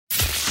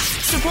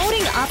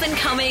Supporting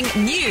up-and-coming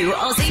new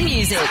Aussie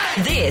music.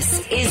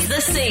 This is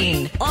The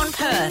Scene on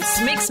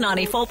Perth's Mix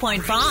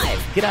 94.5.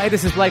 G'day,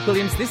 this is Blake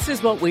Williams. This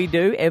is what we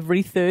do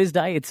every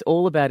Thursday. It's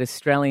all about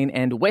Australian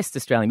and West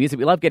Australian music.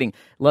 We love getting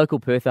local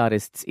Perth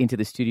artists into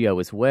the studio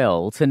as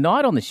well.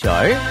 Tonight on the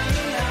show,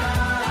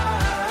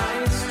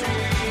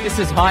 this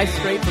is High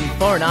Street from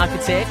Foreign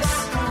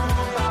Architects.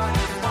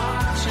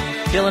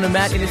 Dylan and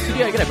Matt in the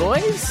studio. G'day,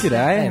 boys.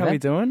 G'day, how are we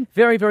doing?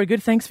 Very, very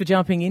good. Thanks for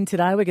jumping in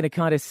today. We're going to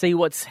kind of see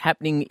what's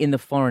happening in the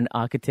Foreign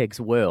Architects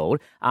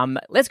world.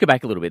 Let's go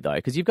back a little bit, though,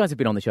 because you guys have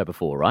been on the show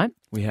before, right?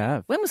 We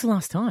have. When was the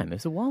last time? It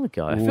was a while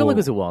ago. I feel like it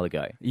was a while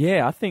ago.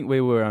 Yeah, I think we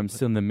were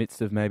still in the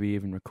midst of maybe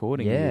even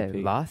recording. Yeah, the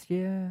EP. last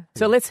year.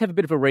 So let's have a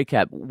bit of a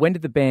recap. When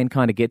did the band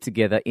kind of get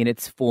together in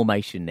its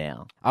formation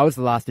now? I was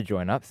the last to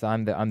join up, so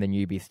I'm the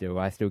newbie still.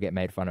 I still get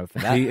made fun of for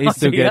that. He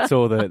still gets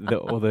all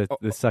the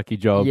sucky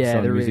jobs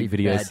on the music really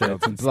video bad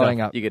sets jobs, and blowing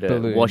stuff. up You got to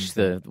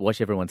balloons.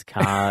 wash everyone's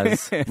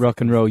cars.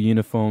 Rock and roll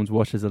uniforms,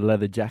 washes a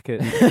leather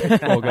jacket.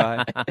 Poor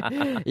guy.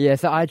 Yeah,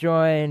 so I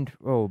joined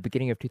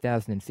beginning of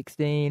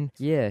 2016.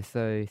 Yeah,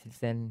 so since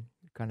then,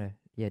 kind of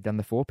done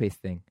the 4-piece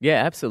thing.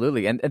 Yeah,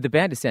 absolutely. And the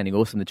band is sounding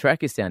awesome. The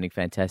track is sounding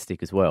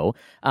fantastic as well.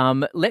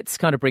 Let's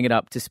kind of bring it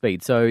up to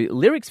speed. So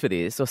lyrics for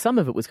this, or some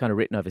of it was kind of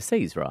written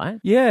overseas, right?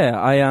 Yeah,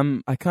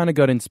 I kind of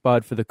got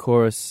inspired for the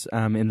chorus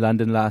in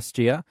London last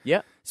year.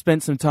 Yeah.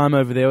 Spent some time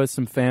over there with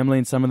some family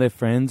and some of their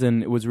friends,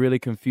 and it was really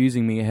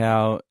confusing me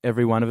how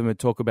every one of them would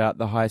talk about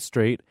the high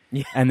street,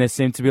 and there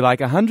seemed to be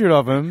like 100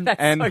 of them.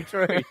 That's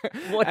so true.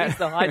 What is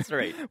the high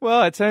street?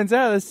 Well, it turns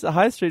out this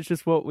high street's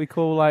just what we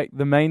call like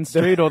the main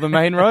street or the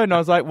main road, and I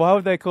was like, why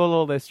would they call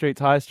all their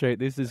streets high street?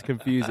 This is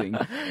confusing.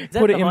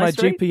 Put it in my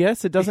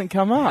GPS, it doesn't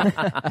come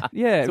up.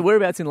 Yeah. So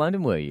whereabouts in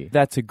London were you?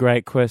 That's a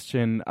great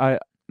question.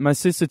 My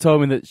sister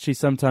told me that she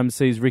sometimes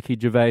sees Ricky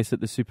Gervais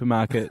at the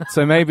supermarket,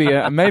 so maybe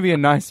a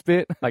nice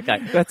bit. Okay.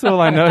 That's all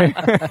I know.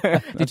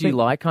 Did you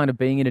like kind of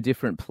being in a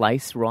different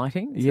place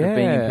writing? Instead of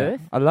being in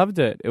Perth? I loved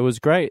it. It was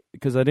great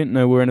because I didn't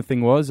know where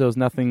anything was. There was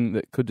nothing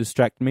that could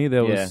distract me.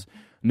 There was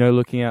no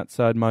looking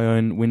outside my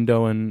own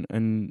window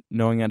and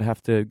knowing I'd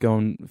have to go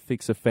and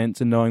fix a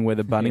fence and knowing where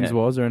the Bunnings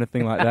was or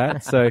anything like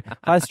that. So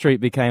High Street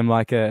became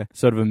like a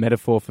sort of a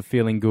metaphor for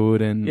feeling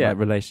good and like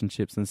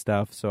relationships and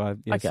stuff. So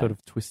I sort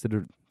of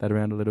twisted that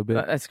around a little bit.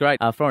 That's great.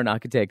 Foreign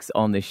Architects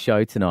on the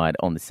show tonight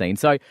on The Scene.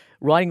 So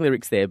writing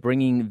lyrics there,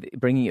 bringing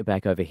it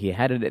back over here.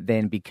 How did it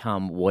then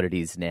become what it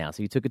is now?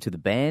 So you took it to the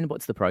band.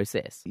 What's the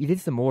process? You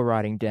did some more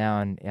writing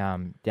down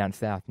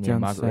south near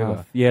Margaret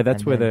River. Yeah,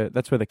 that's where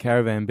the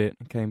caravan bit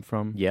came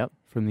from. Yep.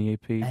 From the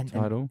EP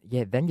title.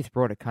 Then just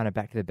brought it kind of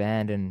back to the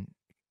band, and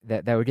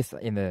they were just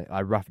in the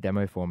rough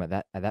demo form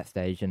at that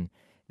stage, and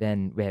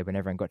then when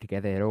everyone got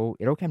together,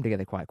 it all came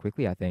together quite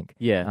quickly, I think.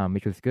 Yeah.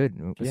 Which was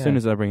good. As soon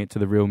as I bring it to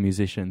the real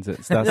musicians,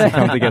 it starts to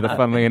come together,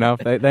 funnily enough.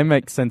 They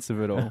make sense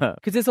of it all.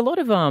 Because there's a lot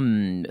of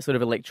sort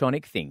of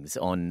electronic things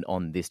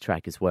on this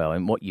track as well,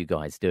 and what you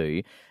guys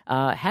do.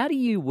 How do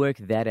you work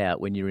that out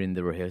when you're in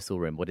the rehearsal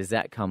room? Or does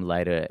that come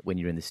later when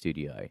you're in the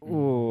studio?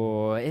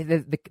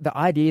 The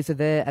ideas are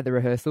there at the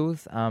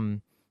rehearsals,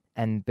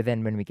 but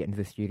then when we get into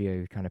the studio,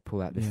 we kind of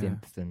pull out the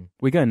synths and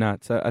we go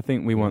nuts. I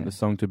think we want the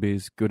song to be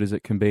as good as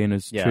it can be and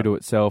as true to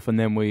itself. And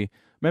then we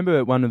remember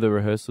at one of the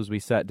rehearsals, we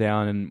sat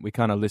down and we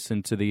kind of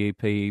listened to the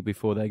EP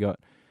before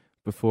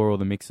all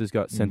the mixes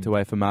got sent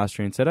away for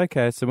mastering and said,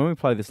 okay, so when we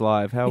play this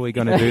live, how are we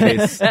going to do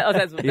this?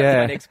 That's my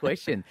next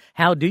question.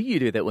 How do you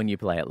do that when you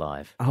play it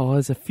live? Oh,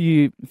 there's a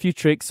few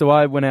tricks. So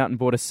I went out and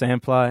bought a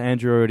sampler.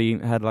 Andrew already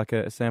had like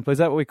a sampler. Is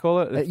that what we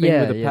call it? The thing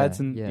with the pads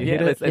and you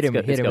hit it? Let's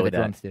go with that.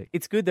 Drumstick.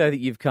 It's good though that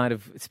you've kind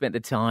of spent the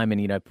time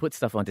and, put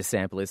stuff onto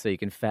samplers so you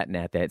can fatten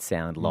out that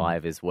sound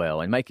live as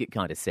well and make it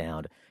kind of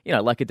sound,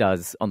 like it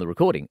does on the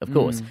recording, of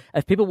course.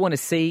 If people want to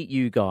see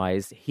you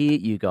guys, hear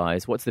you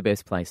guys, what's the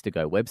best place to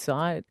go?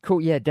 Website?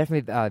 Cool, yeah,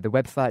 definitely the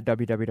website,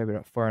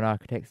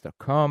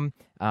 www.foreignarchitects.com.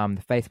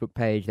 The Facebook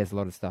page, there's a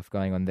lot of stuff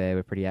going on there.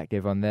 We're pretty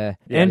active on there.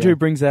 Andrew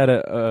brings out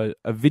a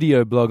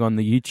video blog on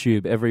the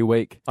YouTube every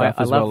week.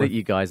 I love that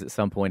you guys at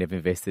some point have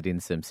invested in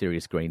some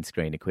serious green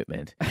screen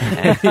equipment.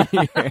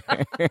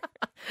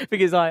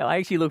 Because I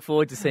actually look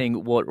forward to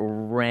seeing what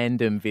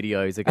random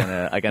videos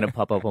are gonna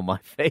pop up on my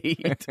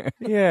feed.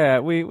 Yeah,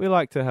 we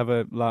like to have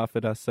a laugh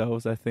at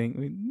ourselves. I think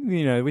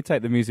we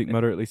take the music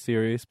moderately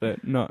serious,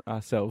 but not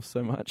ourselves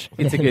so much.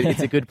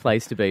 It's a good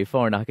place to be.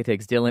 Foreign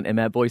Architects, Dylan and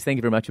Matt, boys, thank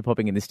you very much for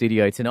popping in the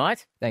studio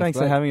tonight. Thanks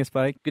for having us,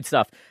 Blake. Good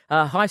stuff.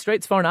 High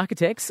Streets, Foreign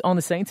Architects on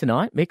The Scene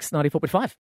tonight. Mix 94.5.